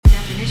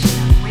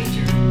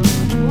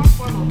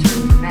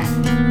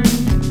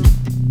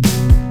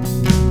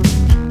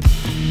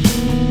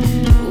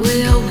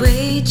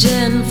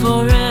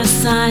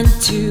one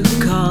to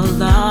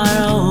call our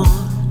own.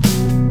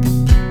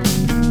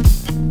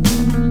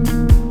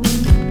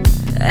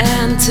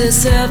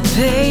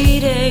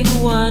 Anticipating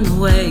one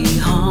way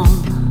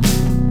home.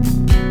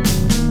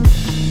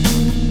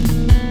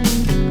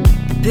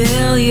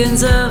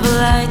 Billions of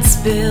lights,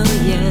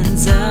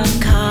 billions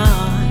of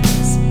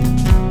cars.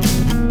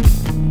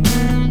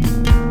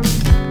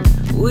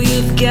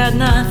 We've got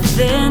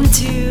nothing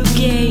to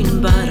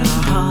gain but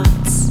our hearts.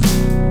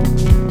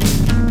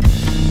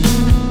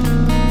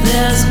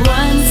 There's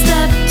one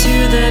step to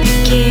the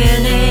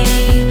beginning,